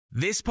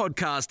This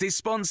podcast is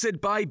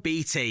sponsored by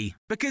BT,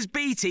 because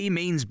BT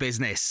means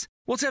business.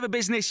 Whatever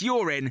business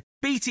you're in,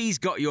 BT's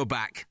got your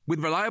back, with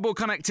reliable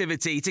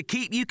connectivity to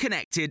keep you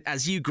connected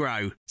as you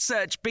grow.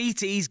 Search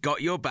BT's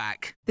got your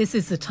back. This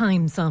is the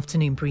Times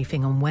afternoon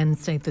briefing on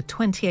Wednesday, the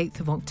 28th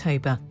of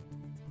October.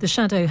 The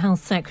Shadow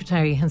Health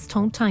Secretary has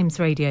told Times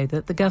Radio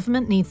that the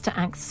government needs to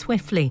act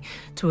swiftly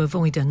to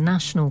avoid a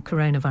national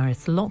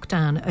coronavirus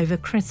lockdown over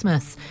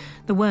Christmas.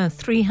 There were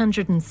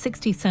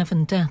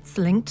 367 deaths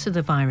linked to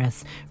the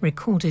virus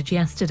recorded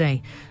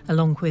yesterday,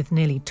 along with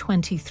nearly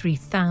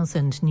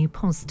 23,000 new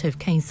positive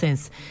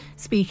cases.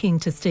 Speaking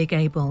to Stig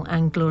Abel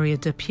and Gloria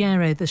De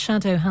Piero, the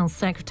Shadow Health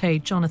Secretary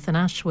Jonathan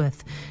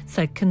Ashworth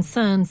said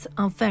concerns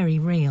are very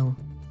real.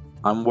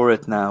 I'm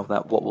worried now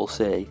that what we'll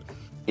see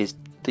is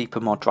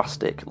deeper, more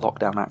drastic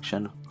lockdown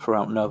action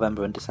throughout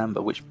November and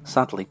December, which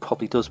sadly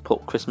probably does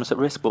put Christmas at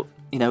risk. But,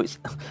 it's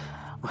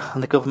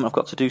and the government have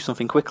got to do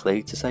something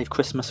quickly to save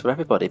Christmas for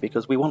everybody,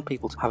 because we want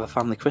people to have a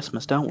family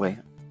Christmas, don't we?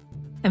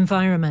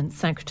 Environment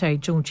Secretary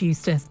George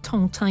Eustice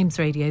told Times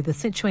Radio the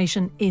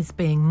situation is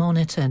being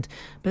monitored,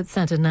 but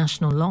said a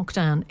national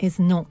lockdown is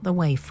not the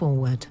way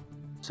forward.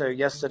 So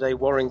yesterday,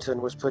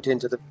 Warrington was put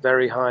into the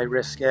very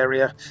high-risk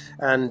area,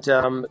 and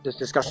there's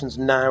discussions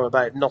now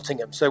about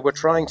Nottingham. So we're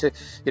trying to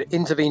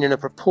intervene in a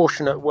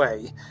proportionate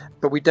way,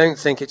 but we don't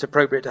think it's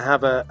appropriate to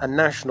have a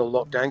national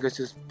lockdown, because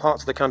there's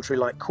parts of the country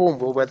like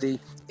Cornwall where the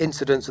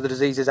incidence of the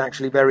disease is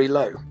actually very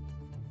low.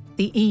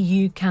 The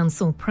EU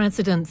Council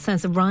President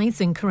says a rise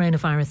in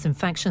coronavirus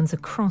infections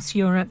across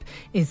Europe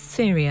is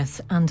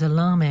serious and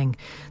alarming.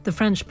 The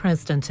French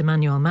President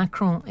Emmanuel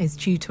Macron is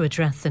due to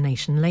address the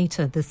nation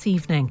later this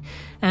evening.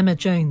 Emma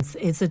Jones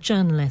is a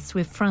journalist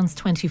with France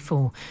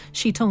 24.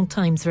 She told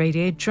Times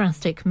Radio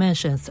drastic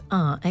measures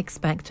are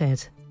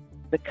expected.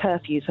 The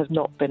curfews have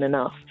not been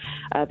enough.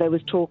 There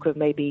was talk of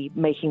maybe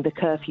making the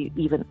curfew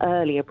even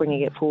earlier,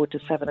 bringing it forward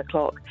to 7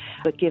 o'clock.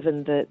 But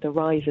given the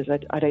rises,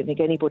 I don't think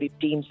anybody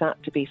deems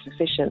that to be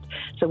sufficient.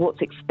 So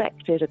what's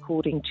expected,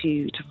 according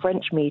to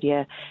French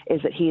media,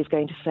 is that he is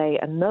going to say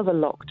another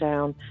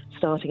lockdown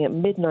starting at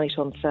midnight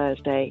on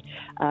Thursday,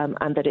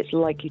 and that it's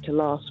likely to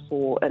last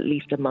for at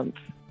least a month.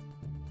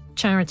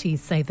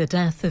 Charities say the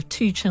death of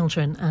 2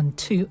 children and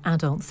 2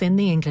 adults in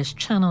the English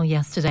Channel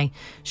yesterday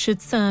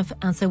should serve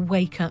as a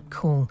wake-up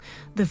call.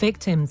 The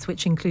victims,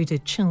 which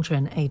included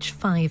children aged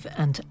 5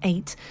 and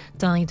 8,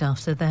 died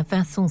after their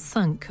vessel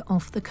sunk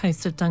off the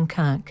coast of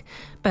Dunkirk.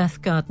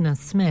 Beth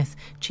Gardner-Smith,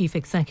 Chief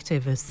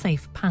Executive of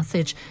Safe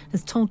Passage,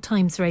 has told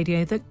Times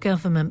Radio that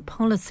government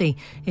policy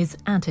is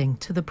adding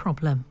to the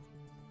problem.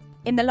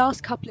 In the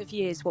last couple of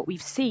years, what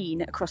we've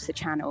seen across the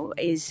Channel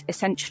is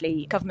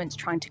essentially governments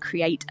trying to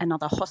create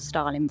another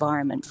hostile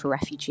environment for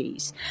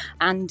refugees.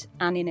 And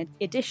in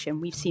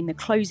addition, we've seen the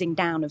closing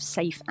down of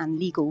safe and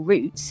legal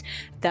routes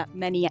that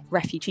many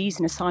refugees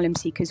and asylum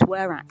seekers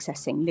were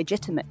accessing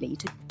legitimately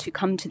to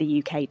come to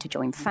the UK to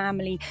join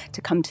family,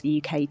 to come to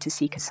the UK to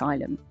seek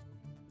asylum.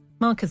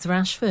 Marcus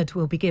Rashford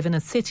will be given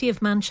a City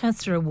of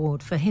Manchester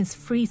award for his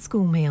free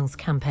school meals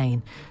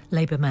campaign.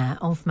 Labour Mayor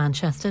of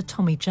Manchester,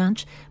 Tommy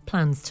Judge,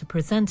 plans to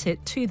present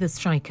it to the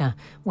striker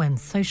when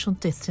social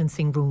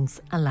distancing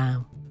rules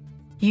allow.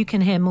 You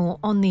can hear more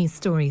on these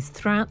stories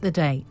throughout the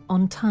day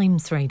on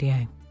Times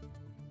Radio.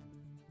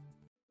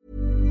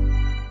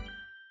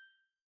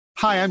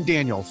 Hi, I'm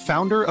Daniel,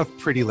 founder of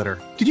Pretty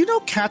Litter. Did you know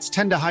cats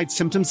tend to hide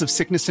symptoms of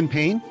sickness and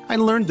pain? I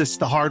learned this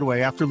the hard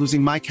way after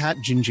losing my cat,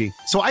 Gingy.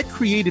 So I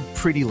created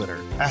Pretty Litter,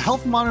 a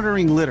health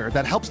monitoring litter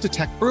that helps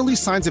detect early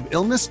signs of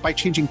illness by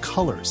changing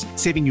colors,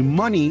 saving you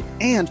money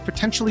and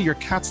potentially your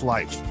cat's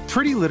life.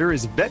 Pretty Litter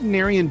is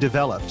veterinarian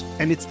developed,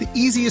 and it's the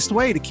easiest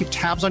way to keep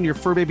tabs on your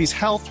fur baby's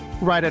health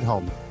right at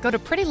home. Go to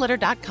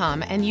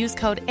prettylitter.com and use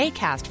code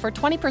ACAST for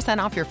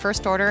 20% off your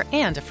first order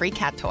and a free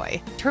cat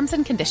toy. Terms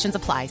and conditions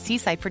apply. See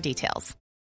site for details.